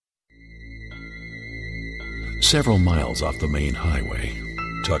Several miles off the main highway,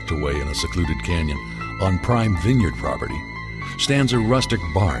 tucked away in a secluded canyon on prime vineyard property, stands a rustic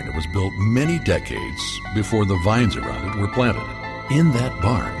barn that was built many decades before the vines around it were planted. In that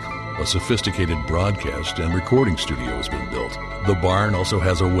barn, a sophisticated broadcast and recording studio has been built. The barn also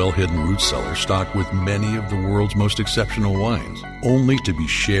has a well-hidden root cellar stocked with many of the world's most exceptional wines, only to be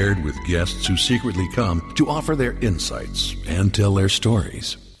shared with guests who secretly come to offer their insights and tell their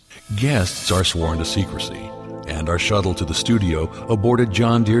stories. Guests are sworn to secrecy and are shuttled to the studio aboard a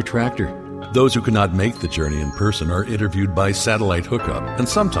John Deere tractor. Those who cannot make the journey in person are interviewed by satellite hookup, and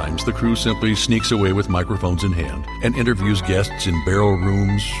sometimes the crew simply sneaks away with microphones in hand and interviews guests in barrel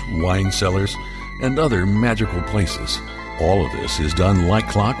rooms, wine cellars, and other magical places. All of this is done like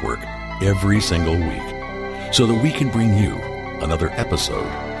clockwork every single week, so that we can bring you another episode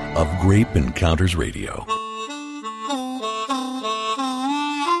of Grape Encounters Radio.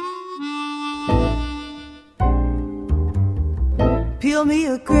 Peel me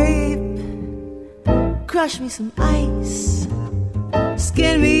a grape, crush me some ice,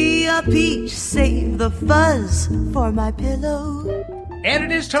 skin me a peach, save the fuzz for my pillow. And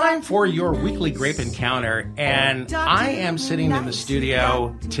it is time for your weekly Grape Encounter, and I am sitting in the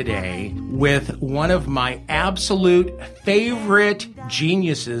studio today with one of my absolute favorite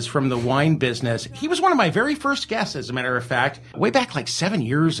geniuses from the wine business. He was one of my very first guests, as a matter of fact, way back like 7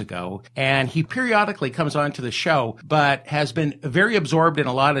 years ago, and he periodically comes on to the show, but has been very absorbed in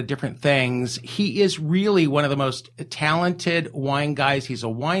a lot of different things. He is really one of the most talented wine guys. He's a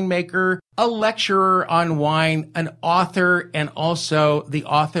winemaker, a lecturer on wine, an author, and also the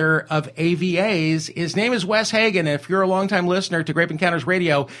author of AVAs. His name is Wes Hagen. If you're a longtime listener to Grape Encounters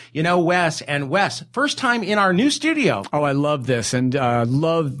Radio, you know Wes. And Wes, first time in our new studio. Oh, I love this, and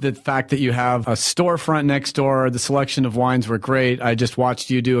love the fact that you have a storefront next door. The selection of wines were great. I just watched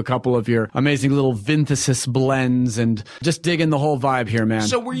you do a couple of your amazing little Vinthesis blends, and just digging the whole vibe here, man.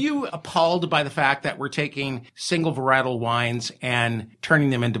 So were you appalled by the fact that we're taking single varietal wines and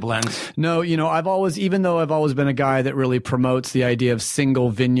turning them into blends? No, even though I've always been a guy that really promotes the idea of single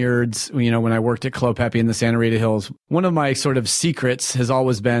vineyards, when I worked at Clopeppi in the Santa Rita Hills, one of my sort of secrets has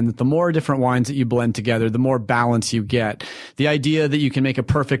always been that the more different wines that you blend together, the more balance you get. The idea that you can make a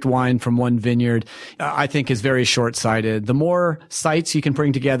perfect wine from one vineyard, I think is very short-sighted. The more sites you can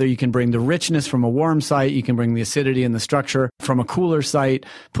bring together, you can bring the richness from a warm site, you can bring the acidity and the structure from a cooler site.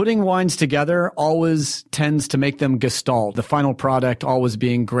 Putting wines together always tends to make them gestalt, the final product always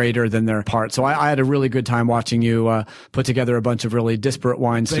being greater than their part. So I had a really good time watching you put together a bunch of really disparate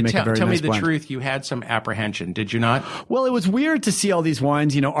wines to make a very nice blend. Tell me the truth, you had some apprehension, did you not? Well, it was weird to see all these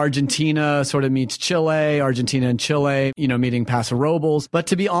wines, Argentina sort of meets Chile, Argentina and Chile, meeting Paso Robles. But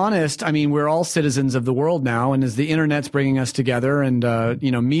to be honest, we're all citizens of the world now, and as the internet's bringing us together and,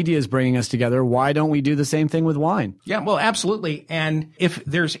 media is bringing us together, why don't we do the same thing with wine? Yeah, well, absolutely. And if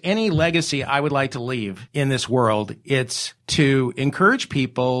there's any legacy I would like to leave in this world, it's to encourage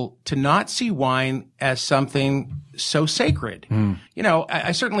people to not see wine as something so sacred.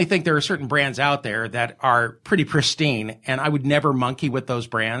 I certainly think there are certain brands out there that are pretty pristine, and I would never monkey with those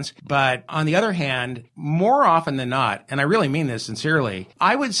brands. But on the other hand, more often than not, and I really mean this sincerely,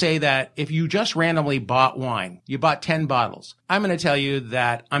 I would say that if you just randomly bought wine, you bought 10 bottles, I'm going to tell you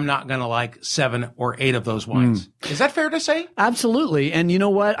that I'm not going to like 7 or 8 of those wines. Is that fair to say? Absolutely. And you know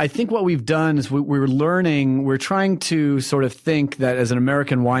what? I think what we've done is we're trying to sort of think that as an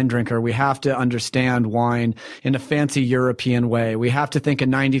American wine drinker, we have to understand wine in a fancy European way. We have to think a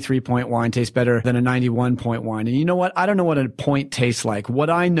 93-point wine tastes better than a 91-point wine. And you know what? I don't know what a point tastes like. What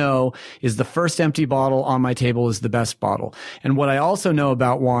I know is the first empty bottle on my table is the best bottle. And what I also know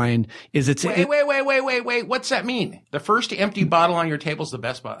about wine is Wait. What's that mean? The first empty bottle on your table is the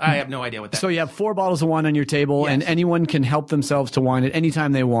best bottle? I have no idea what that means. So you have 4 bottles of wine on your table, yes, and anyone can help themselves to wine at any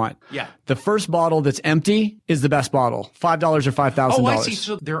time they want. Yeah. The first bottle that's empty is the best bottle. $5 or $5,000. Oh, I see.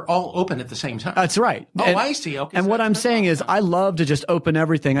 So they're all open at the same time. That's right. I see. Okay. And what I'm saying is I love to just open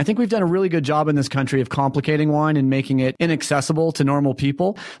everything. I think we've done a really good job in this country of complicating wine and making it inaccessible to normal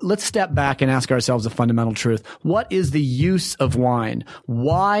people. Let's step back and ask ourselves a fundamental truth. What is the use of wine?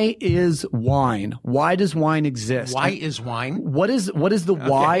 Why is wine? Why does wine exist? Why is wine? What is the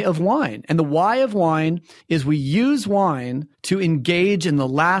why of wine? And the why of wine is we use wine to engage in the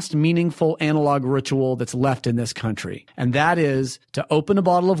last meaningful analog ritual that's left in this country. And that is to open a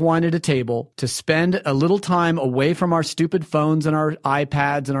bottle of wine at a table, to spend a little time away from our stupid phones and our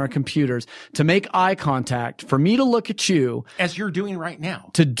iPads and our computers, to make eye contact, for me to look at you. As you're doing right now.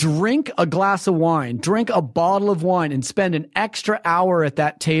 To drink a glass of wine, drink a bottle of wine, and spend an extra hour at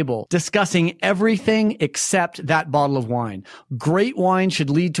that table discussing everything except that bottle of wine. wine. Great wine should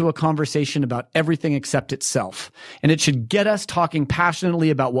lead to a conversation about everything except itself. And it should get us talking passionately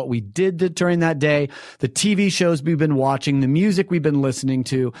about what we did during that day, the TV shows we've been watching, the music we've been listening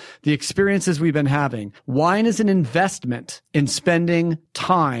to, the experiences we've been having. Wine is an investment in spending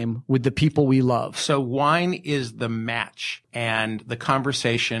time with the people we love. So wine is the match and the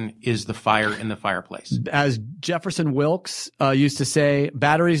conversation is the fire in the fireplace. As Jefferson Wilkes used to say,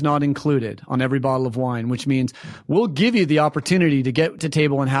 batteries not included on every bottle of wine, which means we'll give you the opportunity to get to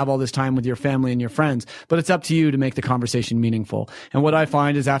table and have all this time with your family and your friends, but it's up to you to make the conversation meaningful. And what I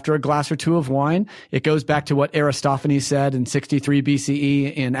find is after a glass or two of wine, it goes back to what Aristophanes said in 63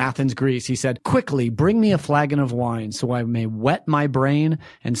 BCE in Athens, Greece. He said, "Quickly, bring me a flagon of wine so I may wet my brain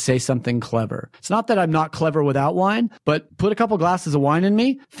and say something clever." It's not that I'm not clever without wine, but put a couple glasses of wine in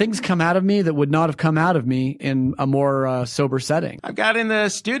me, things come out of me that would not have come out of me in a more sober setting. I've got in the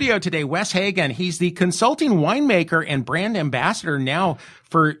studio today Wes Hagen. He's the consulting winemaker and brand ambassador now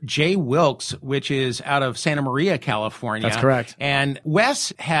for J. Wilkes, which is out of Santa Maria, California. That's correct. And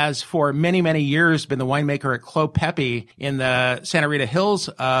Wes has for many, many years been the winemaker at Clo Pepe in the Santa Rita Hills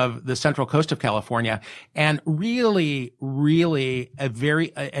of the Central Coast of California, and really, really a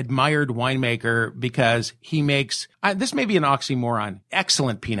very admired winemaker because he makes, this may be an oxymoron,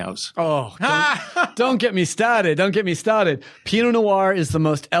 excellent Pinots. Oh, don't get me started. Don't get me started. Pinot Noir is the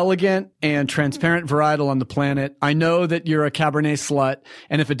most elegant and transparent varietal on the planet. I know that you're a Cabernet slut.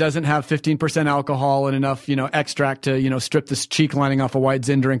 And if it doesn't have 15% alcohol and enough, extract to, strip this cheek lining off a white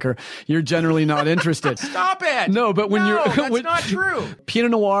Zin drinker, you're generally not interested. Stop it. No, but that's not true. Pinot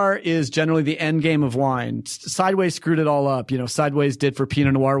Noir is generally the end game of wine. Sideways screwed it all up. Sideways did for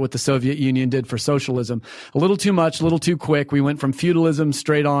Pinot Noir what the Soviet Union did for socialism. A little too much, a little too quick. We went from feudalism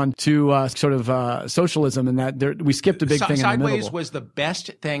straight on to socialism, and that we skipped a big thing in the middle. Sideways was the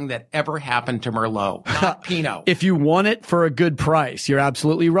best thing that ever happened to Merlot, not Pinot. If you want it for a good price, you're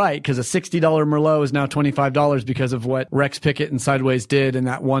absolutely right, because a $60 Merlot is now $25 because of what Rex Pickett and Sideways did and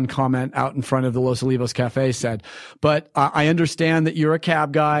that one comment out in front of the Los Olivos Cafe said. But I understand that you're a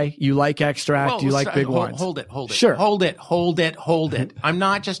cab guy. You like extract. You like big wines. Hold it. Sure. Hold it. I'm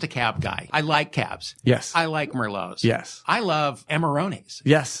not just a cab guy. I like cabs. Yes. I like Merlots. Yes. I love Amarones.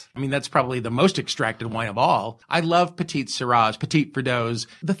 Yes. I mean, that's probably the most extracted wine of all. I love Petit Syrahs, Petit Verdot.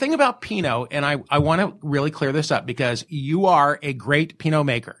 The thing about Pinot, and I want to really clear this up because you are a great Pinot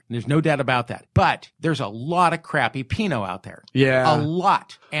maker. There's no doubt about that. But there's a lot of crappy Pinot out there. Yeah. A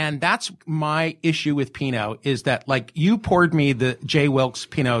lot. And that's my issue with Pinot is that, like, you poured me the J. Wilkes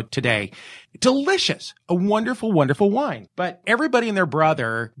Pinot today. Delicious. A wonderful, wonderful wine. But everybody and their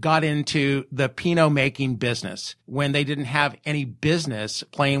brother got into the Pinot making business when they didn't have any business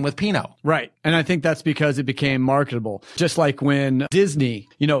playing with Pinot. Right. And I think that's because it became marketable. Just like when Disney,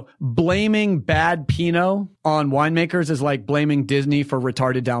 blaming bad Pinot on winemakers is like blaming Disney for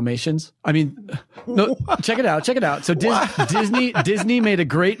retarded Dalmatians. I mean, no, check it out. So Disney made a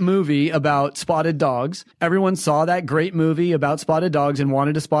great movie about spotted dogs. Everyone saw that great movie about spotted dogs and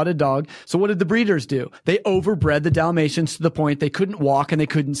wanted a spotted dog. So what did the breeders do? They overbred the Dalmatians to the point they couldn't walk and they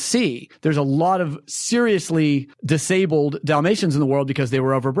couldn't see. There's a lot of seriously disabled Dalmatians in the world because they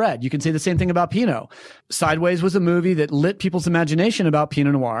were overbred. You can say the same thing about Pinot. Sideways was a movie that lit people's imagination about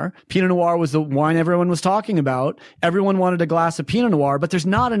Pinot Noir. Pinot Noir was the wine everyone was talking about. Everyone wanted a glass of Pinot Noir, but there's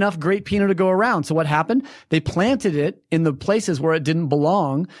not enough great Pinot to go around. So what happened? They planted it in the places where it didn't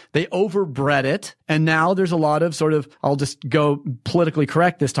belong. They overbred it. And now there's a lot of I'll just go politically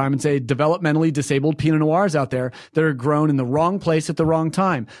correct this time and say developmentally disabled Pinot Noirs out there that are grown in the wrong place at the wrong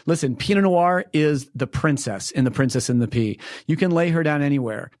time. Listen, Pinot Noir is the princess in The Princess and the Pea. You can lay her down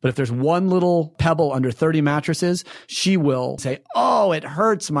anywhere, but if there's one little pebble under 30 mattresses, she will say, "Oh, it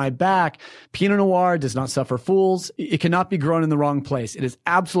hurts my back." Pinot Noir does not suffer fools. It cannot be grown in the wrong place. It is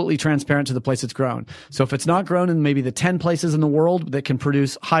absolutely transparent to the place it's grown. So if it's not grown in maybe the 10 places in the world that can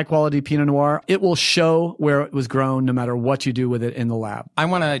produce high quality Pinot Noir, it will show where it was grown no matter what you do with it in the lab. I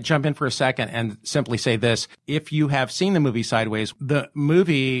want to jump in for a second and simply say this. If you have seen the movie Sideways, the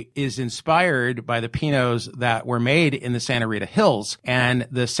movie is inspired by the Pinots that were made in the Santa Rita Hills. And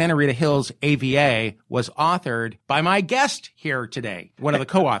the Santa Rita Hills AVA was authored by my guest here today, one of the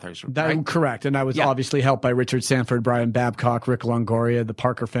co-authors. Right? Correct. And I was obviously helped by Richard Sanford, Brian Babcock, Rick Longoria, the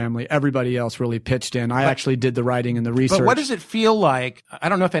Parker family. Everybody else really pitched in. I actually did the writing and the research. But what does it feel like? I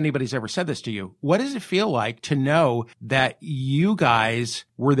don't know if anybody's ever said this to you. What does it feel like to know that you guys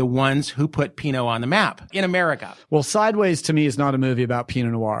were the ones who put Pinot on the map in America. Well, Sideways to me is not a movie about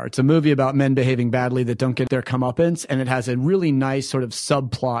Pinot Noir. It's a movie about men behaving badly that don't get their comeuppance, and it has a really nice sort of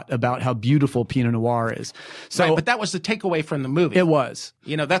subplot about how beautiful Pinot Noir is. So, right, but that was the takeaway from the movie. It was.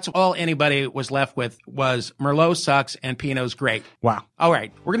 You know, that's all anybody was left with was Merlot sucks and Pinot's great. Wow. All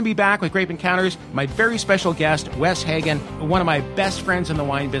right, we're going to be back with Grape Encounters. My very special guest, Wes Hagen, one of my best friends in the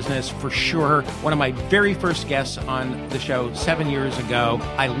wine business for sure. One of my very first guests on the show 7 years ago.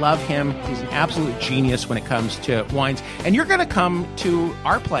 I love him. He's an absolute genius when it comes to wines. And you're going to come to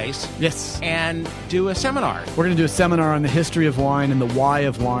our place. Yes. And do a seminar. We're going to do a seminar on the history of wine and the why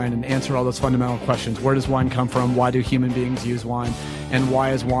of wine and answer all those fundamental questions. Where does wine come from? Why do human beings use wine? And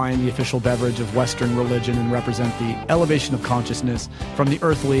why is wine the official beverage of Western religion and represent the elevation of consciousness from the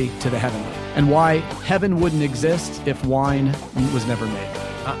earthly to the heavenly? And why heaven wouldn't exist if wine was never made.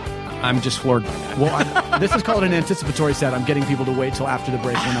 I'm just floored by that. Well, this is called an anticipatory set. I'm getting people to wait till after the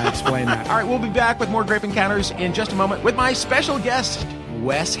break when I explain that. All right, we'll be back with more Grape Encounters in just a moment with my special guest,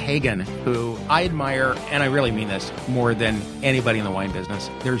 Wes Hagen, who I admire, and I really mean this, more than anybody in the wine business.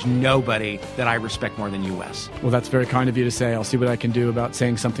 There's nobody that I respect more than you, Wes. Well, that's very kind of you to say. I'll see what I can do about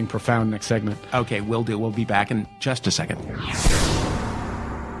saying something profound next segment. Okay, will do. We'll be back in just a second.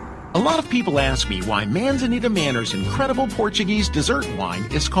 A lot of people ask me why Manzanita Manor's incredible Portuguese dessert wine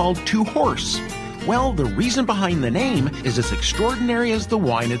is called Two Horse. Well, the reason behind the name is as extraordinary as the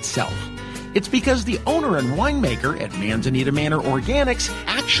wine itself. It's because the owner and winemaker at Manzanita Manor Organics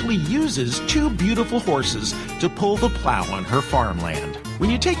actually uses two beautiful horses to pull the plow on her farmland. When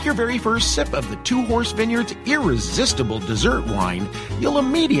you take your very first sip of the Two Horse Vineyard's irresistible dessert wine, you'll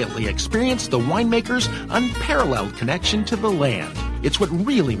immediately experience the winemaker's unparalleled connection to the land. It's what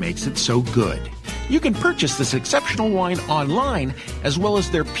really makes it so good. You can purchase this exceptional wine online, as well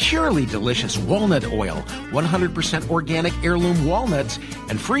as their purely delicious walnut oil, 100% organic heirloom walnuts,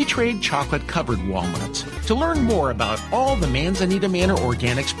 and free trade chocolate-covered walnuts. To learn more about all the Manzanita Manor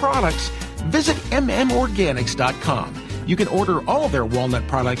Organics products, visit mmorganics.com. You can order all their walnut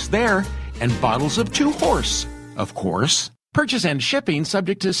products there, and bottles of Two Horse, of course. Purchase and shipping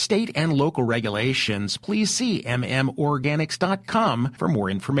subject to state and local regulations. Please see mmorganics.com for more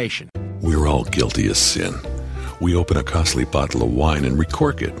information. We're all guilty of sin. We open a costly bottle of wine and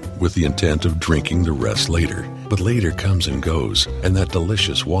recork it with the intent of drinking the rest later. But later comes and goes, and that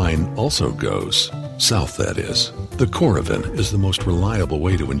delicious wine also goes. South, that is. The Coravin is the most reliable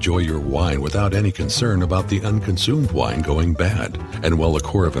way to enjoy your wine without any concern about the unconsumed wine going bad. And while the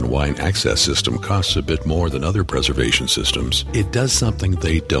Coravin wine access system costs a bit more than other preservation systems, it does something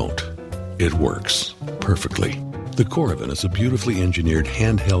they don't. It works perfectly. The Coravin is a beautifully engineered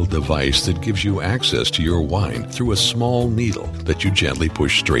handheld device that gives you access to your wine through a small needle that you gently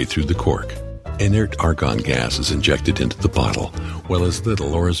push straight through the cork. Inert argon gas is injected into the bottle, while as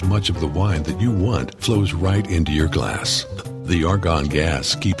little or as much of the wine that you want flows right into your glass. The argon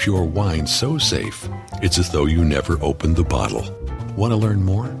gas keeps your wine so safe, it's as though you never opened the bottle. Want to learn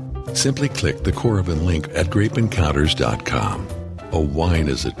more? Simply click the Coravin link at grapeencounters.com. A wine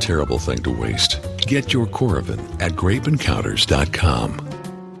is a terrible thing to waste. Get your Coravin at grapeencounters.com.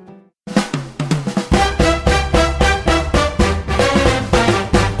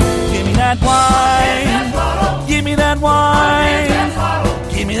 Give me that wine. Give me that wine.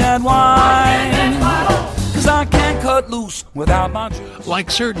 Give me that wine. 'Cause I can't cut loose without my juice. Like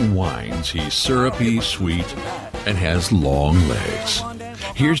certain wines, he's syrupy, sweet, and has long legs.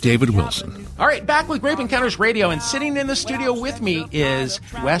 Here's David Wilson. All right, back with Grape Encounters Radio, and sitting in the studio with me is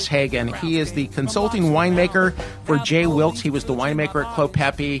Wes Hagen. He is the consulting winemaker for Jay Wilkes. He was the winemaker at Clos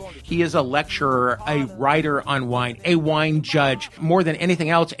Pepe. He is a lecturer, a writer on wine, a wine judge, more than anything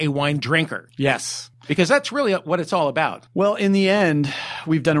else, a wine drinker. Yes. Because that's really what it's all about. Well, in the end,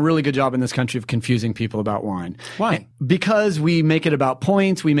 we've done a really good job in this country of confusing people about wine. Why? Because we make it about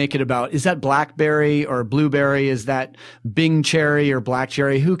points. We make it about, is that blackberry or blueberry? Is that Bing cherry or black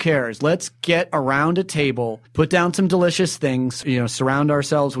cherry? Who cares? Let's get around a table, put down some delicious things, surround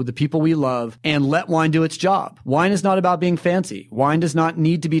ourselves with the people we love, and let wine do its job. Wine is not about being fancy. Wine does not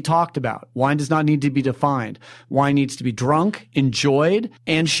need to be talked about. Wine does not need to be defined. Wine needs to be drunk, enjoyed,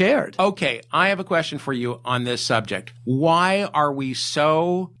 and shared. Okay, I have a question for you on this subject. Why are we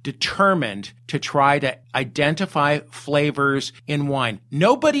so determined to try to identify flavors in wine.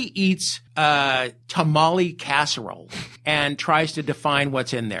 Nobody eats tamale casserole and tries to define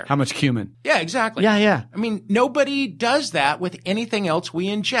what's in there. How much cumin? Yeah, exactly. Yeah. I mean, nobody does that with anything else we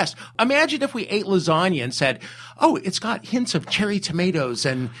ingest. Imagine if we ate lasagna and said, oh, it's got hints of cherry tomatoes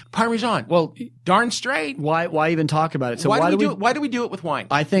and Parmesan. Well, darn straight. Why even talk about it? So why do we do it with wine?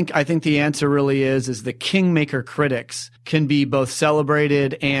 I think the answer really is the kingmaker critics can be both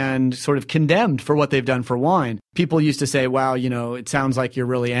celebrated and sort of condemned for what they've done for wine. People used to say, wow, it sounds like you're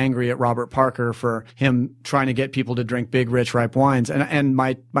really angry at Robert Parker for him trying to get people to drink big, rich, ripe wines. And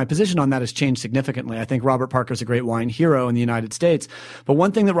my position on that has changed significantly. I think Robert Parker's a great wine hero in the United States. But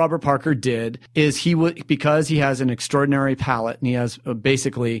one thing that Robert Parker did is because he has an extraordinary palate and he has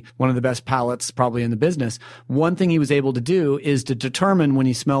basically one of the best palates probably in the business, one thing he was able to do is to determine when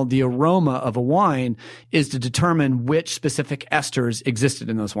he smelled the aroma of a wine is to determine which specific esters existed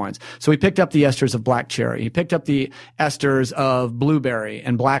in those wines. So he picked up the esters of black cherry. He picked up the esters of blueberry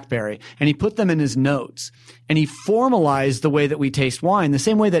and blackberry, and he put them in his notes. And he formalized the way that we taste wine, the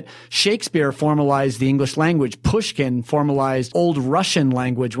same way that Shakespeare formalized the English language. Pushkin formalized Old Russian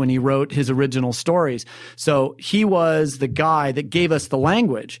language when he wrote his original stories. So he was the guy that gave us the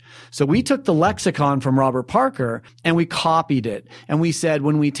language. So we took the lexicon from Robert Parker and we copied it. And we said,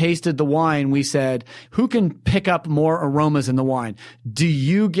 when we tasted the wine, we said, who can pick up more aromas in the wine? Do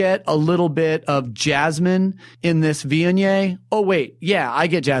you get a little bit of jasmine in this Viognier? Oh, wait. Yeah, I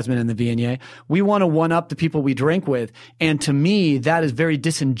get jasmine in the Viognier. We want to one-up the people we drink with. And to me, that is very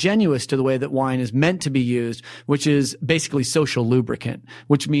disingenuous to the way that wine is meant to be used, which is basically social lubricant,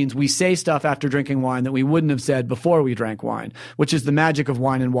 which means we say stuff after drinking wine that we wouldn't have said before we drank wine, which is the magic of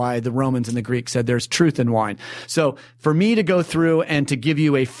wine and why the Romans and the Greeks said there's truth in wine. So for me to go through and to give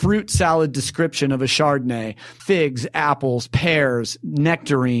you a fruit salad description of a Chardonnay, figs, apples, pears,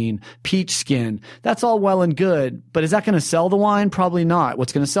 nectarine, peach skin, that's all well and good, but is that going to sell the wine? Probably not.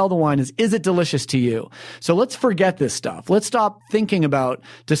 What's going to sell the wine is it delicious to you? So let's forget this stuff. Let's stop thinking about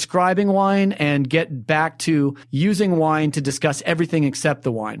describing wine and get back to using wine to discuss everything except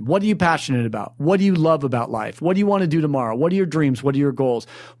the wine. What are you passionate about? What do you love about life? What do you want to do tomorrow? What are your dreams? What are your goals?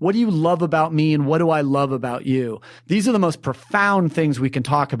 What do you love about me and what do I love about you? These are the most profound things we can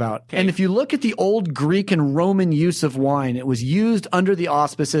talk about. Okay. And if you look at the old Greek and Roman use of wine, it was used under the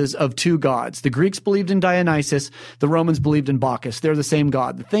auspices of two gods. The Greeks believed in Dionysus. The Romans believed in Bacchus. They're the same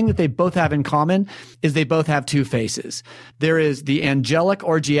god. The thing that they both have in common is they both have two faces. There is the angelic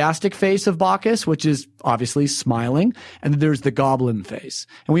orgiastic face of Bacchus, which is obviously smiling, and there's the goblin face.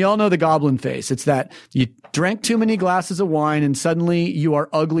 And we all know the goblin face. It's that you drank too many glasses of wine and suddenly you are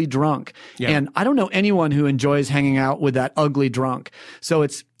ugly drunk. Yeah. And I don't know anyone who enjoys hanging out with that ugly drunk. So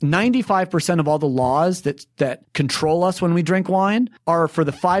it's 95% of all the laws that control us when we drink wine are for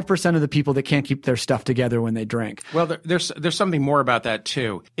the 5% of the people that can't keep their stuff together when they drink. Well, there's something more about that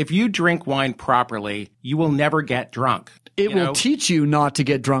too. If you drink wine properly, you will never get drunk. It will teach you not to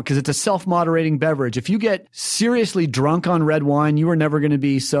get drunk because it's a self-moderating beverage. If you get seriously drunk on red wine, you are never going to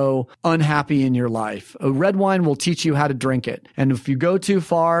be so unhappy in your life. A red wine will teach you how to drink it. And if you go too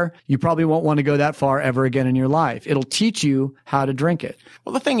far, you probably won't want to go that far ever again in your life. It'll teach you how to drink it.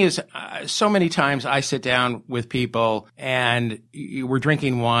 Well, the thing is, so many times I sit down with people and we're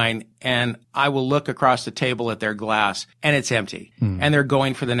drinking wine and I will look across the table at their glass and it's empty. And they're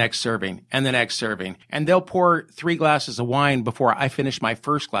going for the next serving and the next serving. And they'll pour 3 glasses of wine before I finish my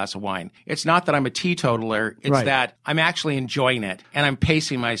first glass of wine. It's not that I'm a teetotaler. It's that I'm actually enjoying it and I'm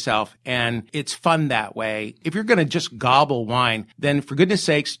pacing myself and it's fun that way. If you're going to just gobble wine, then for goodness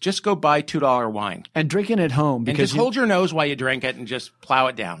sakes, just go buy $2 wine. And drink it at home. And just hold your nose while you drink it and just plow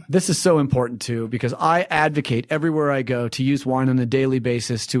it down. This is so important too, because I advocate everywhere I go to use wine on a daily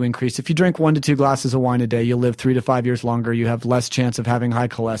basis to increase. If you drink 1 to 2 glasses of wine a day, you'll live 3 to 5 years longer. You have less chance of having high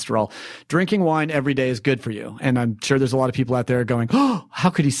cholesterol. Drinking wine every day is good for you. And I'm sure there's a lot of people out there going, oh, how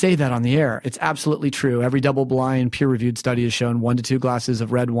could he say that on the air? It's absolutely true. Every double-blind, peer-reviewed study has shown 1 to 2 glasses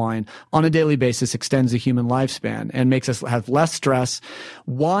of red wine on a daily basis extends the human lifespan and makes us have less stress.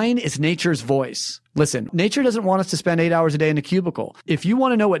 Wine is nature's voice. Listen, nature doesn't want us to spend 8 hours a day in a cubicle. If you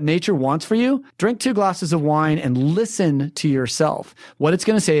want to know what nature wants for you, drink 2 glasses of wine and listen to yourself. What it's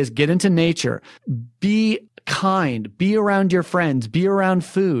going to say is get into nature, be kind, be around your friends, be around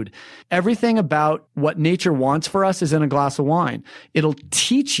food. Everything about what nature wants for us is in a glass of wine. It'll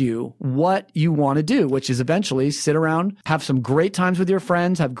teach you what you want to do, which is eventually sit around, have some great times with your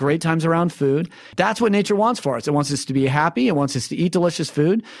friends, have great times around food. That's what nature wants for us. It wants us to be happy. It wants us to eat delicious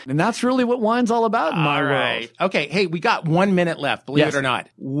food. And that's really what wine's all about in my world. Okay. Hey, we got 1 minute left, believe Yes. it or not.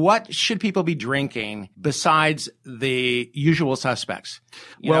 What should people be drinking besides the usual suspects?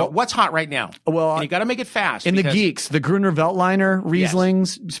 You know, what's hot right now? Well, and you got to make it fast. In the geeks, the Gruner Veltliner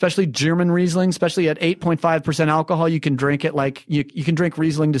Rieslings, especially German Riesling, especially at 8.5% alcohol, you can drink it like you can drink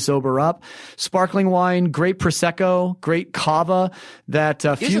Riesling to sober up. Sparkling wine, great Prosecco, great Cava.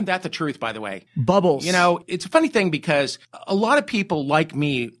 Isn't that the truth, by the way? Bubbles. You know, it's a funny thing because a lot of people like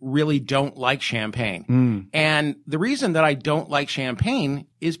me really don't like champagne. And the reason that I don't like champagne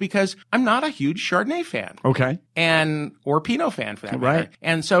is because I'm not a huge Chardonnay fan. Okay. Or Pinot fan for that matter. Right.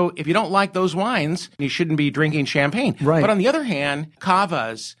 And so if you don't like those wines, you shouldn't be drinking champagne. Right. But on the other hand,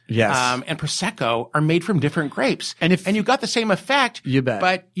 Cavas Yes. and Prosecco are made from different grapes. And you got the same effect, You bet.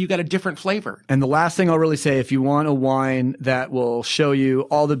 but you got a different flavor. And the last thing I'll really say, if you want a wine that will show you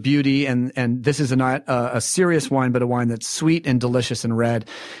all the beauty, and this is not a serious wine, but a wine that's sweet and delicious and red,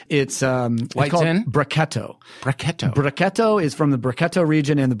 it's called Bracchetto. Bracchetto. Bracchetto is from the Bracchetto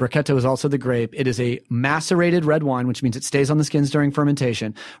region, and the Bracchetto is also the grape. It is a macerated red wine, which means it stays on the skins during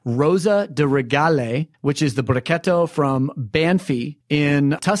fermentation. Rosa di Regale, which is the Bracchetto from Banfi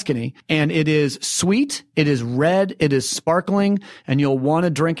in Tuscany, and it is sweet, it is red, it is sparkling, and you'll want to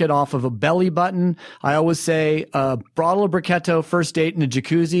drink it off of a belly button. I always say a bottle of Bracchetto, first date in a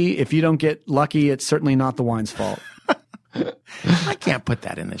jacuzzi. If you don't get lucky, it's certainly not the wine's fault. I can't put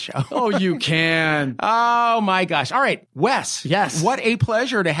that in the show. Oh, you can. Oh, my gosh. All right. Wes. Yes. What a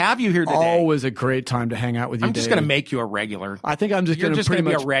pleasure to have you here today. Always a great time to hang out with you, I'm just going to make you a regular. I think I'm just going to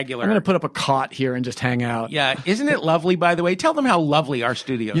be a regular. I'm going to put up a cot here and just hang out. Yeah. Isn't it lovely, by the way? Tell them how lovely our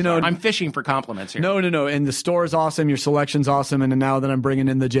studios are. I'm fishing for compliments here. No. And the store's awesome. Your selection's awesome. And now that I'm bringing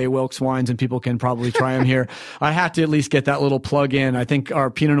in the J. Wilkes wines and people can probably try them here, I have to at least get that little plug in. I think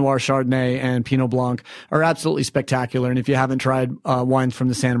our Pinot Noir Chardonnay and Pinot Blanc are absolutely spectacular. And if you haven't tried wines from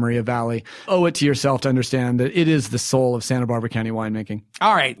the Santa Maria Valley, owe it to yourself to understand that it is the soul of Santa Barbara County winemaking.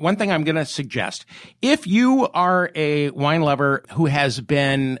 All right. One thing I'm going to suggest, if you are a wine lover who has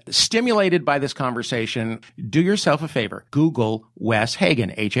been stimulated by this conversation, do yourself a favor. Google Wes Hagen,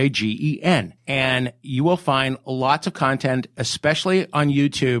 Hagen, and you will find lots of content, especially on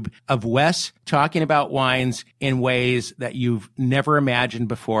YouTube, of Wes talking about wines in ways that you've never imagined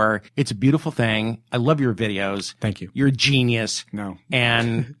before. It's a beautiful thing. I love your videos. Thank you. You're a genius. No.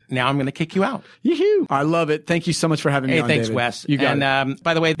 And now I'm going to kick you out. Yoo-hoo. I love it. Thank you so much for having me on, Thanks, David. Wes. You got it.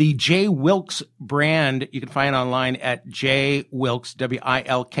 By the way, the J. Wilkes brand, you can find online at jwilkes,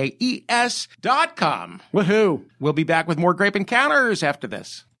 WILKES.com. Woohoo. We'll be back with more Grape Encounters after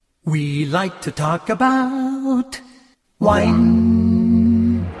this. We like to talk about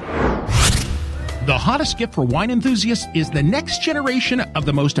wine. The hottest gift for wine enthusiasts is the next generation of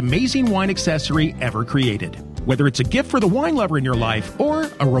the most amazing wine accessory ever created. Whether it's a gift for the wine lover in your life or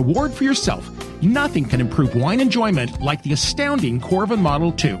a reward for yourself, nothing can improve wine enjoyment like the astounding Coravin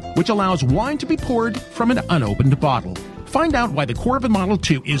Model 2, which allows wine to be poured from an unopened bottle. Find out why the Coravin Model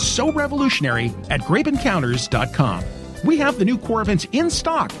 2 is so revolutionary at grapeencounters.com. We have the new Coravins in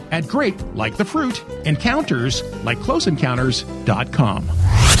stock at Grape Like the Fruit, Encounters like CloseEncounters.com.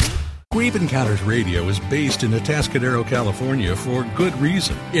 Grape Encounters Radio is based in Atascadero, California for good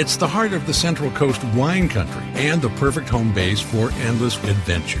reason. It's the heart of the Central Coast wine country and the perfect home base for endless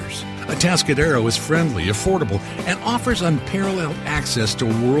adventures. Atascadero is friendly, affordable, and offers unparalleled access to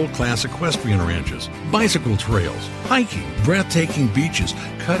world-class equestrian ranches, bicycle trails, hiking, breathtaking beaches,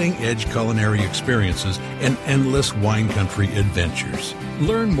 cutting-edge culinary experiences, and endless wine country adventures.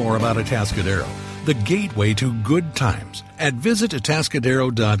 Learn more about Atascadero, the gateway to good times, at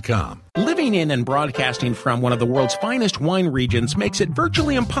visitatascadero.com. Living in and broadcasting from one of the world's finest wine regions makes it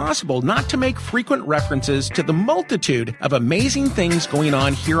virtually impossible not to make frequent references to the multitude of amazing things going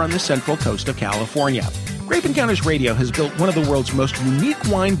on here on the Central Coast of California. Grape Encounters Radio has built one of the world's most unique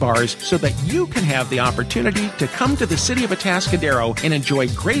wine bars so that you can have the opportunity to come to the city of Atascadero and enjoy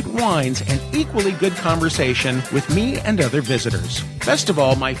great wines and equally good conversation with me and other visitors. Best of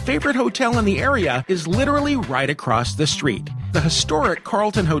all, my favorite hotel in the area is literally right across the street. The historic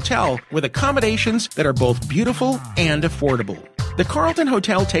Carlton Hotel with accommodations that are both beautiful and affordable. The Carlton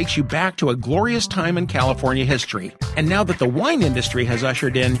Hotel takes you back to a glorious time in California history. And now that the wine industry has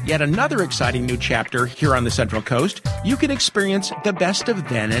ushered in yet another exciting new chapter here on the Central Coast, you can experience the best of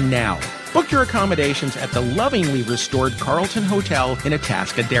then and now. Book your accommodations at the lovingly restored Carlton Hotel in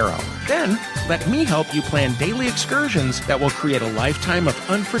Atascadero. Then, let me help you plan daily excursions that will create a lifetime of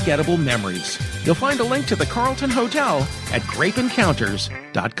unforgettable memories. You'll find a link to the Carlton Hotel at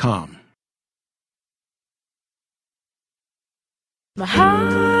grapeencounters.com. My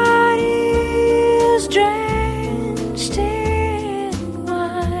heart is drenched in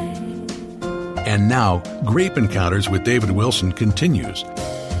wine. And now, Grape Encounters with David Wilson continues.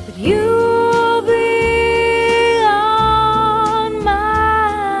 But you'll be on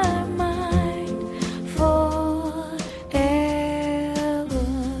my mind forever.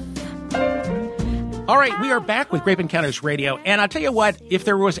 All right, we are back with Grape Encounters Radio, and I'll tell you what, if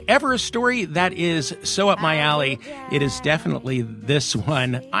there was ever a story that is so up my alley, it is definitely this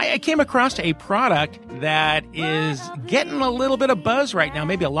one. I came across a product that is getting a little bit of buzz right now,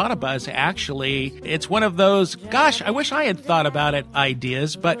 maybe a lot of buzz, actually. It's one of those, gosh, I wish I had thought about it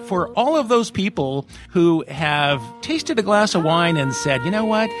ideas, but for all of those people who have tasted a glass of wine and said, you know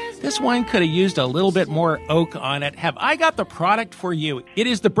what, this wine could have used a little bit more oak on it, have I got the product for you. It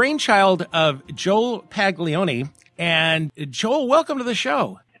is the brainchild of Joel Paglioni. And Joel, welcome to the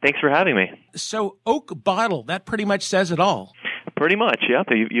show. Thanks for having me. So oak bottle, that pretty much says it all. Pretty much, yeah.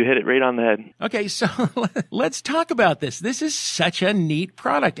 You hit it right on the head. Okay, so let's talk about this. This is such a neat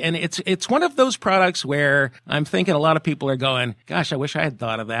product, and it's one of those products where I'm thinking a lot of people are going, gosh, I wish I had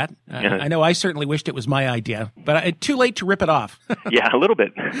thought of that. I know I certainly wished it was my idea, but too late to rip it off. Yeah, a little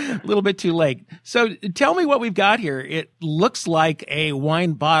bit. A little bit too late. So tell me what we've got here. It looks like a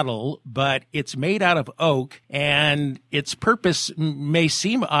wine bottle, but it's made out of oak, and its purpose may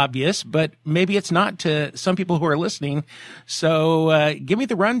seem obvious, but maybe it's not to some people who are listening. So give me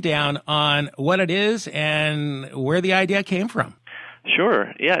the rundown on what it is and where the idea came from.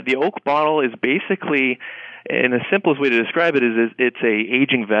 Sure. Yeah, the oak bottle is basically, and the simplest way to describe it is it's a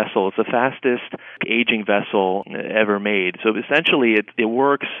aging vessel. It's the fastest aging vessel ever made. So essentially it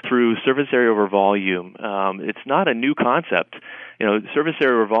works through surface area over volume. It's not a new concept. You know, surface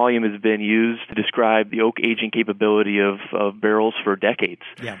area over volume has been used to describe the oak aging capability of barrels for decades.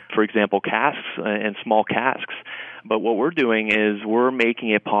 Yeah. For example, casks and small casks. But what we're doing is we're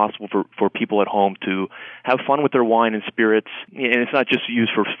making it possible for people at home to have fun with their wine and spirits. And it's not just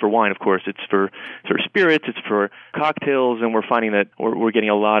used for wine, of course. It's for spirits, it's for cocktails, and we're finding that we're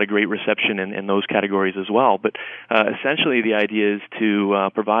getting a lot of great reception in those categories as well. But essentially the idea is to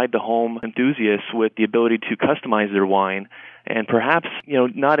provide the home enthusiasts with the ability to customize their wine and perhaps, you know,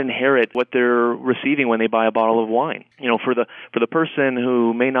 not inherit what they're receiving when they buy a bottle of wine. You know, for the person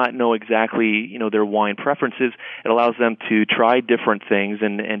who may not know exactly, you know, their wine preferences, it allows them to try different things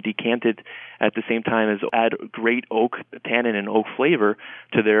and decant it at the same time as add great oak tannin and oak flavor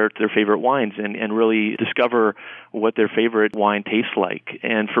to their favorite wines and really discover what their favorite wine tastes like.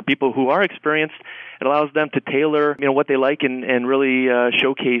 And for people who are experienced, it allows them to tailor, you know, what they like and really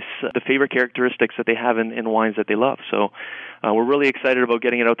showcase the favorite characteristics that they have in wines that they love. So we're really excited about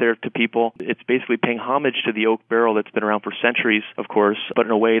getting it out there to people. It's basically paying homage to the oak barrel that's been around for centuries, of course, but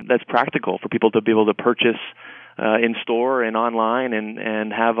in a way that's practical for people to be able to purchase in store and online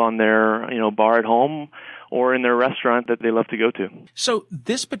and have on their, you know, bar at home or in their restaurant that they love to go to. So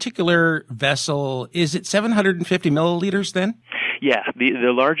this particular vessel, is it 750 milliliters then? Yeah,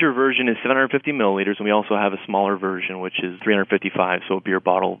 the larger version is 750 milliliters, and we also have a smaller version, which is 355, so a beer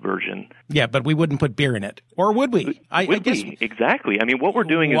bottle version. Yeah, but we wouldn't put beer in it. Or would we? I guess. Exactly. I mean, what we're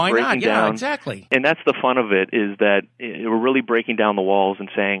doing is breaking down. Yeah, exactly. And that's the fun of it, is that we're really breaking down the walls and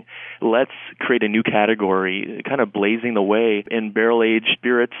saying, let's create a new category, kind of blazing the way in barrel-aged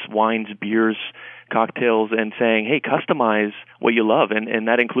spirits, wines, beers, cocktails, and saying, hey, customize what you love, and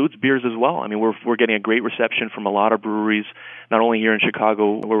that includes beers as well. I mean, we're getting a great reception from a lot of breweries, not only here in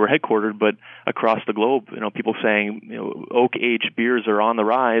Chicago where we're headquartered, but across the globe. You know, people saying, you know, oak-aged beers are on the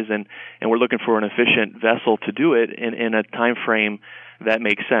rise, and we're looking for an efficient vessel to do it in a time frame that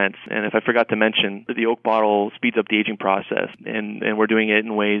makes sense. And if I forgot to mention, the oak bottle speeds up the aging process, and we're doing it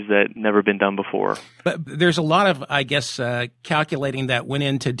in ways that never been done before. But there's a lot of, I guess, calculating that went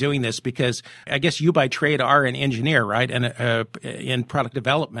into doing this, because I guess you by trade are an engineer, right, and in product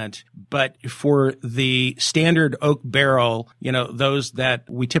development. But for the standard oak barrel, you know, those that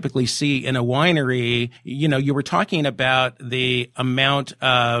we typically see in a winery, you know, you were talking about the amount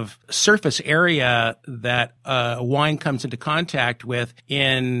of surface area that wine comes into contact with. with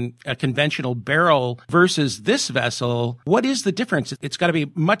in a conventional barrel versus this vessel, what is the difference? It's got to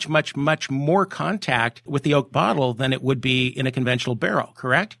be much, much, much more contact with the oak bottle than it would be in a conventional barrel,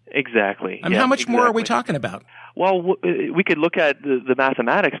 correct? Exactly. I mean, how much more are we talking about? Well, we could look at the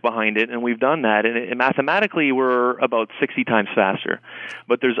mathematics behind it, and we've done that. And mathematically, we're about 60 times faster.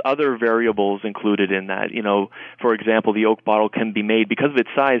 But there's other variables included in that. You know, for example, the oak bottle can be made, because of its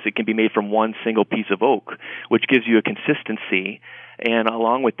size, it can be made from one single piece of oak, which gives you a consistency. And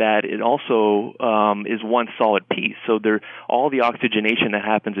along with that, it also is one solid piece. So all the oxygenation that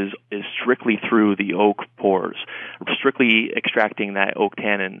happens is strictly through the oak pores, strictly extracting that oak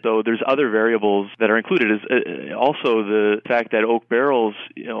tannin. So there's other variables that are included. Is also the fact that oak barrels,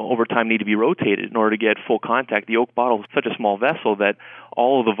 over time need to be rotated in order to get full contact. The oak bottle is such a small vessel that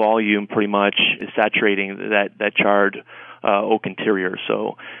all of the volume pretty much is saturating that charred oak interior.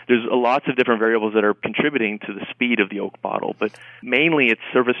 So there's lots of different variables that are contributing to the speed of the oak bottle, but mainly it's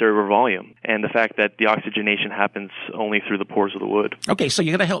surface area over volume and the fact that the oxygenation happens only through the pores of the wood. Okay, so you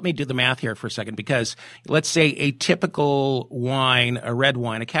got to help me do the math here for a second, because let's say a typical wine, a red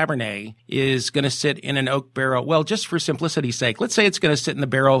wine, a Cabernet, is going to sit in an oak barrel. Well, just for simplicity's sake, let's say it's going to sit in the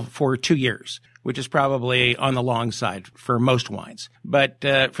barrel for 2 years, which is probably on the long side for most wines. But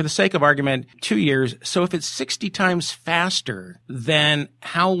for the sake of argument, 2 years. So if it's 60 times faster, then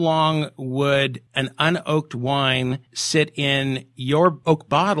how long would an unoaked wine sit in your oak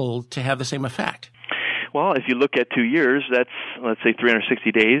bottle to have the same effect? Well, if you look at 2 years, that's, let's say,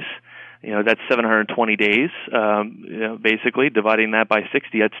 360 days. That's 720 days, basically. Dividing that by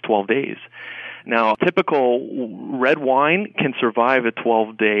 60, that's 12 days. Now, typical red wine can survive a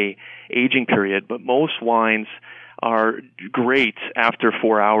 12-day aging period, but most wines are great after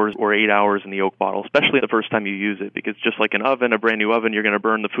 4 hours or 8 hours in the oak bottle, especially the first time you use it, because just like an oven, a brand new oven, you're going to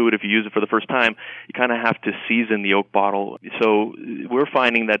burn the food if you use it for the first time. You kind of have to season the oak bottle. So we're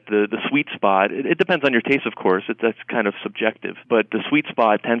finding that the sweet spot, it depends on your taste, of course, that's kind of subjective, but the sweet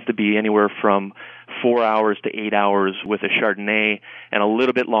spot tends to be anywhere from 4 hours to 8 hours with a Chardonnay and a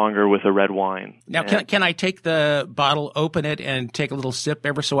little bit longer with a red wine. Now, can I take the bottle, open it, and take a little sip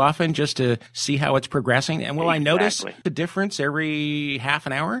ever so often just to see how it's progressing? And will I notice the difference every half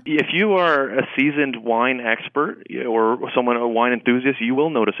an hour? If you are a seasoned wine expert or a wine enthusiast, you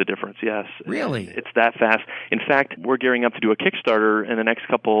will notice a difference, yes. Really? It's that fast. In fact, we're gearing up to do a Kickstarter in the next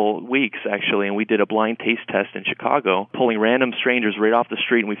couple weeks, actually, and we did a blind taste test in Chicago, pulling random strangers right off the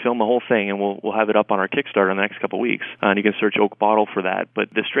street, and we filmed the whole thing, and we'll have it up on our Kickstarter in the next couple of weeks. And you can search oak bottle for that. But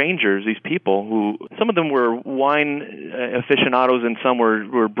the strangers, these people who, some of them were wine aficionados and some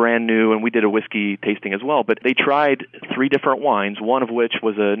were brand new, and we did a whiskey tasting as well. But they tried 3 different wines, one of which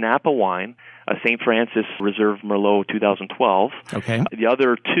was a Napa wine, a St. Francis Reserve Merlot 2012. Okay. The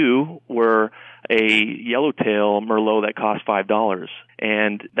other 2 were a Yellowtail Merlot that cost $5.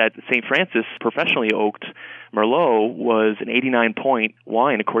 And that St. Francis professionally oaked Merlot was an 89-point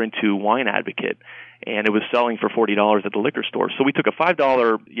wine, according to Wine Advocate. And it was selling for $40 at the liquor store. So we took a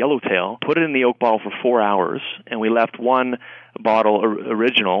 $5 Yellowtail, put it in the oak bottle for 4 hours, and we left one bottle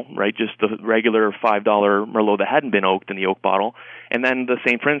original, right, just the regular $5 Merlot that hadn't been oaked in the oak bottle, and then the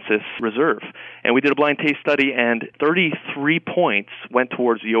St. Francis Reserve. And we did a blind taste study, and 33 points went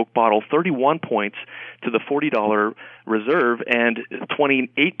towards the oak bottle, 31 points to the $40 Reserve, and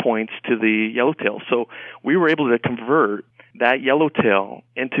 28 points to the Yellowtail. So we were able to convert that Yellowtail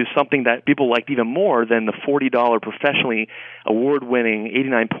into something that people liked even more than the $40 professionally award-winning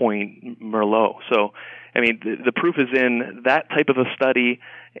 89-point Merlot. So, I mean, the proof is in that type of a study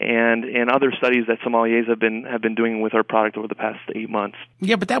and in other studies that sommeliers have been doing with our product over the past 8 months.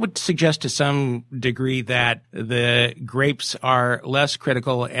 Yeah, but that would suggest to some degree that the grapes are less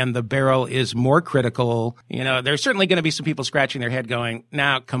critical and the barrel is more critical. There's certainly going to be some people scratching their head going,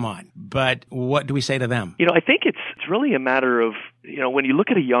 now, come on. But what do we say to them? I think it's really a matter of, when you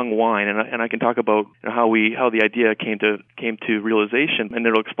look at a young wine, and I can talk about how the idea came to realization, and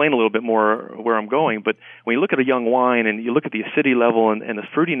it'll explain a little bit more where I'm going. But when you look at a young wine and you look at the acidity level and the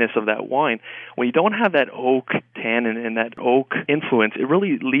fruitiness of that wine, when you don't have that oak tannin and that oak influence, it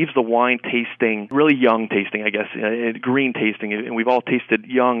really leaves the wine tasting really young tasting, I guess, green tasting. And we've all tasted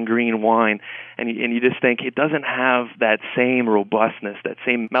young green wine, and you just think it doesn't have that same robustness, that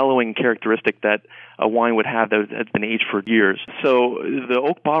same mellowing characteristic that a wine would have that has been aged for years. So so the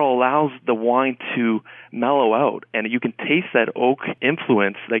oak bottle allows the wine to mellow out, and you can taste that oak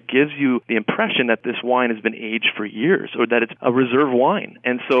influence that gives you the impression that this wine has been aged for years, or that it's a reserve wine.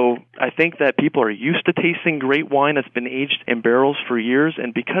 And so I think that people are used to tasting great wine that's been aged in barrels for years,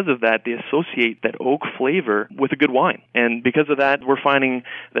 and because of that, they associate that oak flavor with a good wine. And because of that, we're finding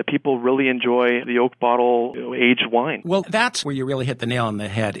that people really enjoy the oak bottle aged wine. Well, that's where you really hit the nail on the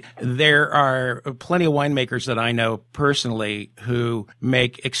head. There are plenty of winemakers that I know personally who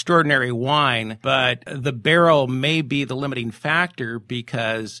make extraordinary wine, but the barrel may be the limiting factor,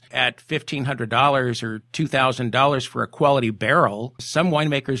 because at $1,500 or $2,000 for a quality barrel, some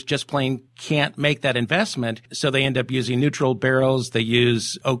winemakers just plain can't make that investment, so they end up using neutral barrels. They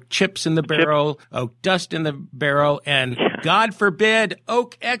use oak chips in the barrel, oak dust in the barrel, and God forbid,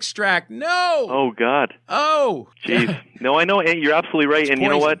 oak extract. No! Oh, God. Oh! Jeez. No, I know, and you're absolutely right. And you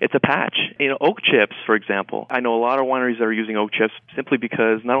know what? It's a patch. Oak chips, for example. I know a lot of wineries that are using oak chips simply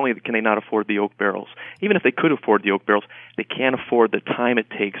because not only can they not afford the oak barrels, even if they could afford the oak barrels, they can't afford the time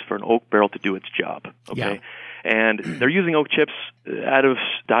it takes for an oak barrel to do its job. Okay? Yeah. And they're using oak chips out of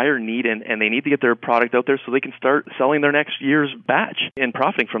dire need, and they need to get their product out there so they can start selling their next year's batch and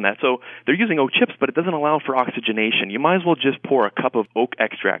profiting from that. So they're using oak chips, but it doesn't allow for oxygenation. You might as well just pour a cup of oak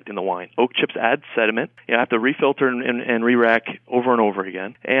extract in the wine. Oak chips add sediment. You have to refilter and re-rack over and over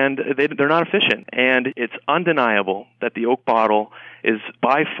again, and they're not efficient. And it's undeniable that the oak bottle is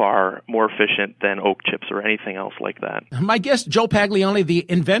by far more efficient than oak chips or anything else like that. My guest, Joel Paglione, the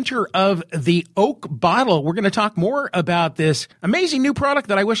inventor of the oak bottle. We're going to talk more about this amazing new product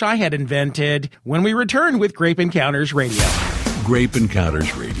that I wish I had invented when we return with Grape Encounters Radio. Grape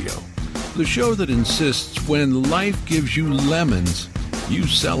Encounters Radio, the show that insists when life gives you lemons, you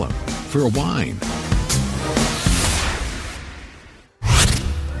sell them for wine.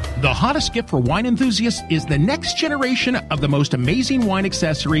 The hottest gift for wine enthusiasts is the next generation of the most amazing wine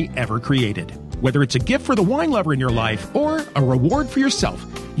accessory ever created. Whether it's a gift for the wine lover in your life or a reward for yourself,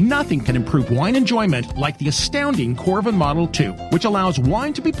 nothing can improve wine enjoyment like the astounding Coravin Model 2, which allows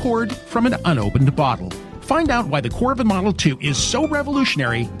wine to be poured from an unopened bottle. Find out why the Coravin Model 2 is so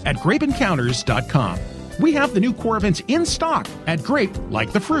revolutionary at grapeencounters.com. We have the new Coravins in stock at Grape,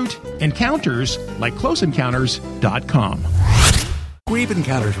 like the fruit, Encounters, like closeencounters.com. Grape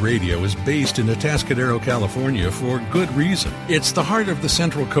Encounters Radio is based in Atascadero, California for good reason. It's the heart of the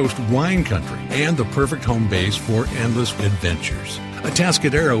Central Coast wine country and the perfect home base for endless adventures.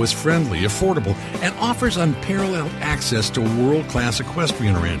 Atascadero is friendly, affordable, and offers unparalleled access to world-class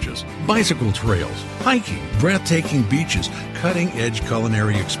equestrian ranches, bicycle trails, hiking, breathtaking beaches, cutting-edge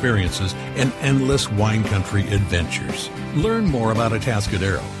culinary experiences, and endless wine country adventures. Learn more about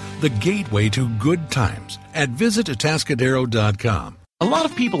Atascadero, the gateway to good times, at visitatascadero.com. A lot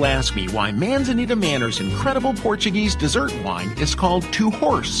of people ask me why Manzanita Manor's incredible Portuguese dessert wine is called Two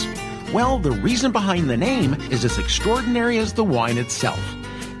Horse. Well, the reason behind the name is as extraordinary as the wine itself.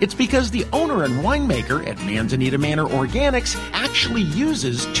 It's because the owner and winemaker at Manzanita Manor Organics actually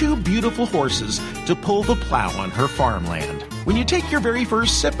uses two beautiful horses to pull the plow on her farmland. When you take your very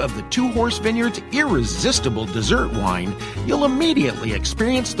first sip of the Two Horse Vineyard's irresistible dessert wine, you'll immediately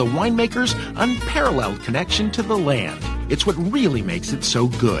experience the winemaker's unparalleled connection to the land. It's what really makes it so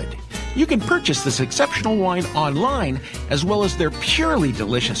good. You can purchase this exceptional wine online, as well as their purely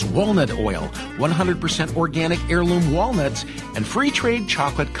delicious walnut oil, 100% organic heirloom walnuts, and free trade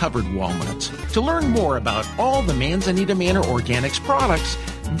chocolate-covered walnuts. To learn more about all the Manzanita Manor Organics products,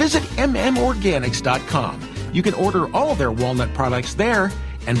 visit mmorganics.com. You can order all their walnut products there,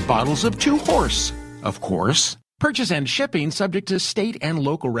 and bottles of Two Horse, of course. Purchase and shipping subject to state and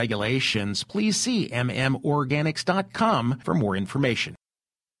local regulations. Please see mmorganics.com for more information.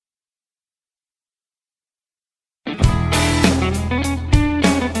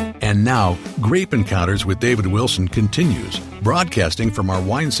 And now, Grape Encounters with David Wilson continues, broadcasting from our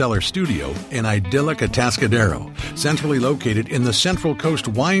wine cellar studio in idyllic Atascadero, centrally located in the Central Coast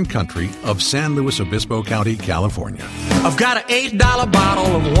wine country of San Luis Obispo County, California. I've got an $8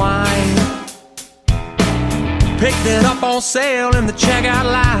 bottle of wine. Picked it up on sale in the checkout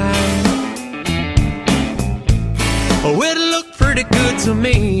line. Oh, it looked pretty good to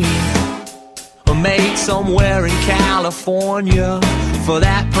me. Made somewhere in California. For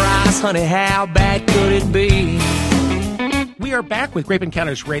that price, honey, how bad could it be? We are back with Grape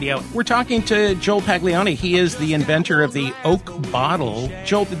Encounters Radio. We're talking to Joel Paglione. He is the inventor of the oak bottle.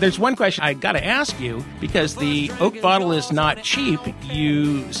 Joel, there's one question I got to ask you, because the oak bottle is not cheap.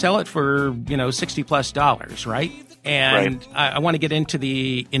 You sell it for, $60+ dollars, right? And I want to get into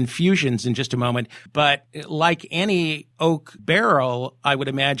the infusions in just a moment. But like any oak barrel, I would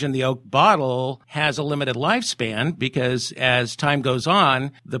imagine the oak bottle has a limited lifespan because as time goes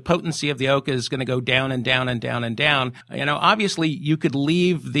on, the potency of the oak is going to go down and down and down and down. Obviously you could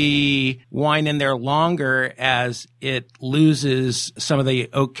leave the wine in there longer as it loses some of the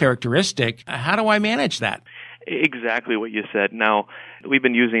oak characteristic. How do I manage that? Exactly what you said. Now, we've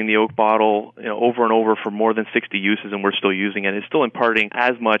been using the oak bottle over and over for more than 60 uses, and we're still using it. It's still imparting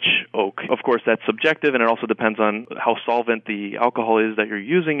as much oak. Of course, that's subjective, and it also depends on how solvent the alcohol is that you're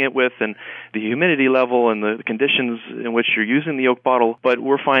using it with and the humidity level and the conditions in which you're using the oak bottle. But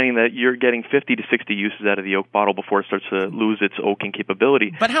we're finding that you're getting 50 to 60 uses out of the ook bottle before it starts to lose its oaking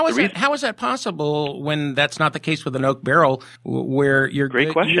capability. But how is that possible when that's not the case with an oak barrel where you're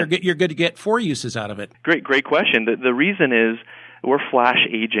good to get 4 uses out of it? Great question. The reason is we're flash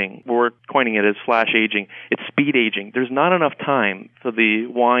aging. We're coining it as flash aging. It's speed aging. There's not enough time for the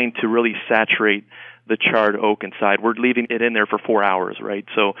wine to really saturate the charred oak inside. We're leaving it in there for 4 hours, right?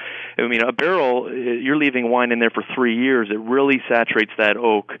 So, a barrel, you're leaving wine in there for 3 years. It really saturates that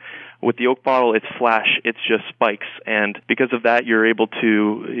oak. With the oak bottle, it's flash. It's just spikes. And because of that, you're able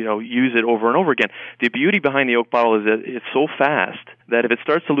to, use it over and over again. The beauty behind the oak bottle is that it's so fast that if it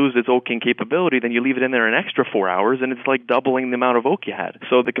starts to lose its oaking capability, then you leave it in there an extra 4 hours, and it's like doubling the amount of oak you had.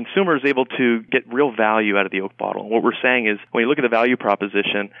 So the consumer is able to get real value out of the oak bottle. And what we're saying is, when you look at the value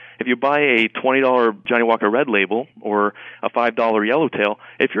proposition, if you buy a $20 Johnnie Walker Red Label or a $5 Yellowtail,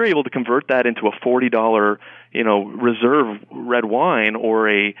 if you're able to convert that into a $40 reserve red wine or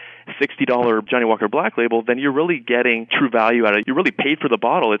a $60 Johnnie Walker Black Label, then you're really getting true value out of it. You really paid for the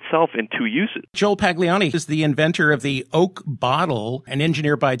bottle itself in 2 uses. Joel Paglioni is the inventor of the oak bottle, an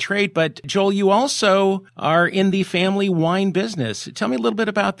engineer by trade. But Joel, you also are in the family wine business. Tell me a little bit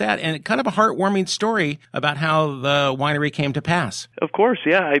about that and kind of a heartwarming story about how the winery came to pass. Of course,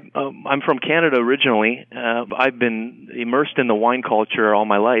 yeah. I'm from Canada originally. I've been immersed in the wine culture all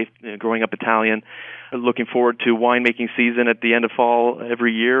my life, growing up Italian. Looking forward to winemaking season at the end of fall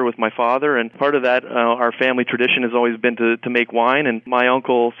every year with my father. And part of that, our family tradition has always been to make wine. And my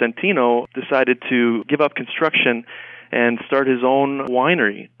uncle Santino decided to give up construction and start his own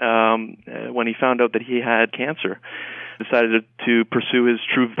winery when he found out that he had cancer. Decided to pursue his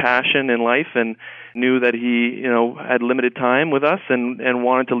true passion in life and knew that he, had limited time with us and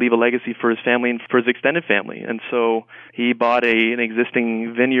wanted to leave a legacy for his family and for his extended family. And so he bought an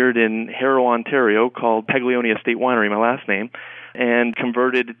existing vineyard in Harrow, Ontario called Paglioni Estate Winery, my last name, and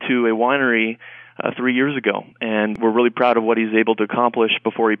converted to a winery 3 years ago. And we're really proud of what he's able to accomplish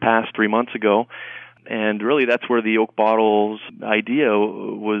before he passed 3 months ago. And really that's where the oak bottles idea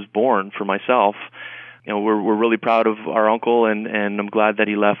was born for myself. We're really proud of our uncle, and I'm glad that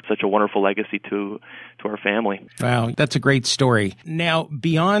he left such a wonderful legacy to our family. Wow, that's a great story. Now,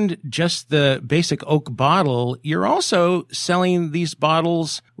 beyond just the basic oak bottle, you're also selling these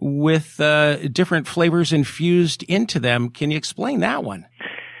bottles with different flavors infused into them. Can you explain that one?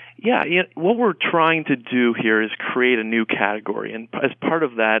 Yeah, what we're trying to do here is create a new category. And as part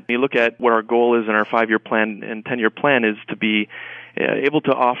of that, you look at what our goal is in our 5-year plan and 10-year plan is to be able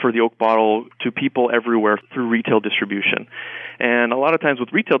to offer the oak bottle to people everywhere through retail distribution. And a lot of times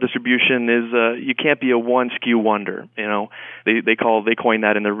with retail distribution is you can't be a one SKU wonder. They coin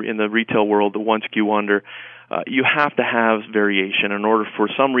that in the retail world the one SKU wonder. You have to have variation in order for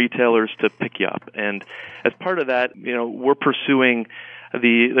some retailers to pick you up. And as part of that, we're pursuing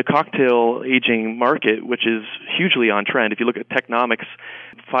the cocktail aging market, which is hugely on trend. If you look at Technomic's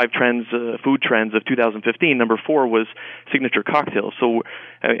 5 trends, food trends of 2015, number 4 was signature cocktails. So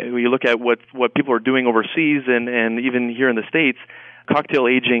when you look at what people are doing overseas and even here in the States, cocktail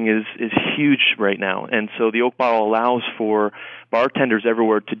aging is huge right now. And so the oak bottle allows for bartenders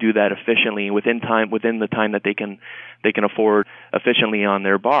everywhere to do that efficiently within the time that they can afford efficiently on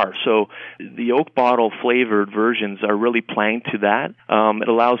their bar. So the oak bottle flavored versions are really playing to that. It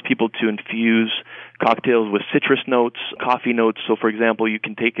allows people to infuse cocktails with citrus notes, coffee notes. So for example, you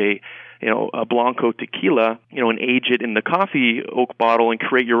can take a Blanco tequila, and age it in the coffee oak bottle and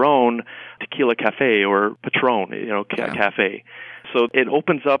create your own tequila cafe or Patron, cafe. So it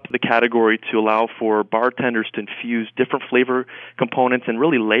opens up the category to allow for bartenders to infuse different flavor components and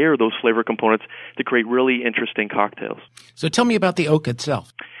really layer those flavor components to create really interesting cocktails. So tell me about the oak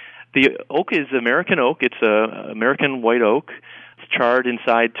itself. The oak is American oak. It's American white oak. It's charred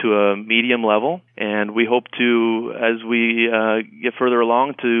inside to a medium level, and we hope to, as we get further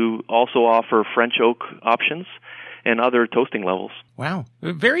along, to also offer French oak options and other toasting levels. Wow.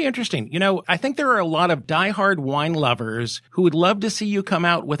 Very interesting. I think there are a lot of diehard wine lovers who would love to see you come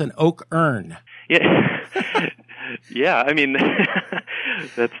out with an oak urn. Yeah. Yeah, I mean,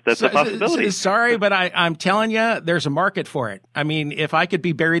 that's a possibility. Sorry, but I'm telling you, there's a market for it. I mean, if I could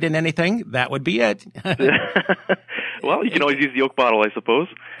be buried in anything, that would be it. Well, you can always use the oak bottle, I suppose.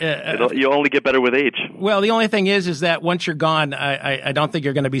 You only get better with age. Well, the only thing is that once you're gone, I don't think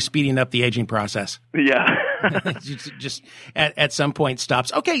you're going to be speeding up the aging process. Yeah. Just at some point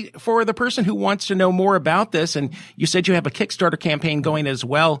stops. Okay, for the person who wants to know more about this, and you said you have a Kickstarter campaign going as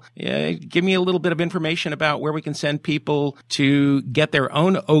well, give me a little bit of information about where we can send people to get their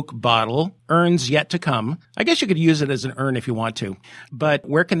own oak bottle. Urns yet to come. I guess you could use it as an urn if you want to. But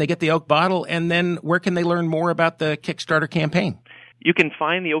where can they get the oak bottle, and then where can they learn more about the Kickstarter campaign? You can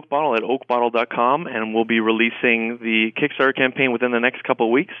find the oak bottle at oakbottle.com, and we'll be releasing the Kickstarter campaign within the next couple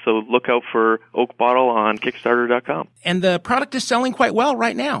of weeks, so look out for oak bottle on Kickstarter.com. And the product is selling quite well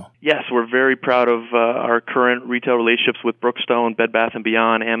right now. Yes, we're very proud of our current retail relationships with Brookstone, Bed Bath &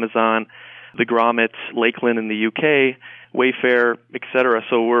 Beyond, Amazon, the Grommets, Lakeland in the UK, Wayfair, etc.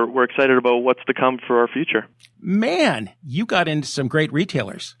 So we're excited about what's to come for our future. Man, you got into some great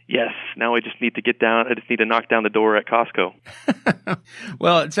retailers. Yes. Now I just need to knock down the door at Costco.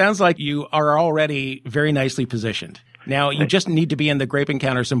 Well, it sounds like you are already very nicely positioned. Now, you just need to be in the Grape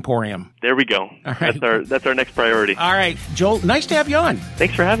Encounters Emporium. There we go. All right. That's our next priority. All right. Joel, nice to have you on.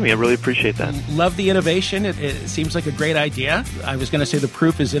 Thanks for having me. I really appreciate that. Love the innovation. It seems like a great idea. I was going to say the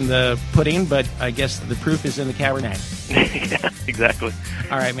proof is in the pudding, but I guess the proof is in the Cabernet. Yeah, exactly.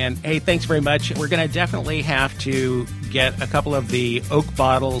 All right, man. Hey, thanks very much. We're going to definitely have to get a couple of the oak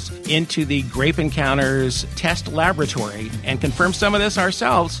bottles into the Grape Encounters test laboratory and confirm some of this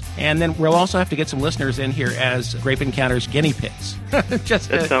ourselves. And then we'll also have to get some listeners in here as Grape Encounters guinea pigs.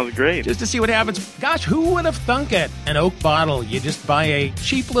 That sounds great. Just to see what happens. Gosh, who would have thunk it? An oak bottle. You just buy a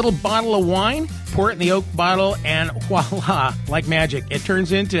cheap little bottle of wine, pour it in the oak bottle, and voila, like magic, it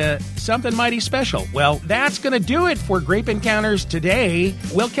turns into something mighty special. Well, that's going to do it for Grape Encounters today.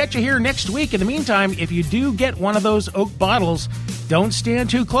 We'll catch you here next week. In the meantime, if you do get one of those oak bottles, don't stand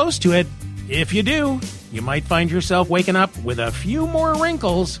too close to it. If you do, you might find yourself waking up with a few more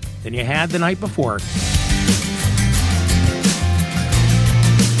wrinkles than you had the night before.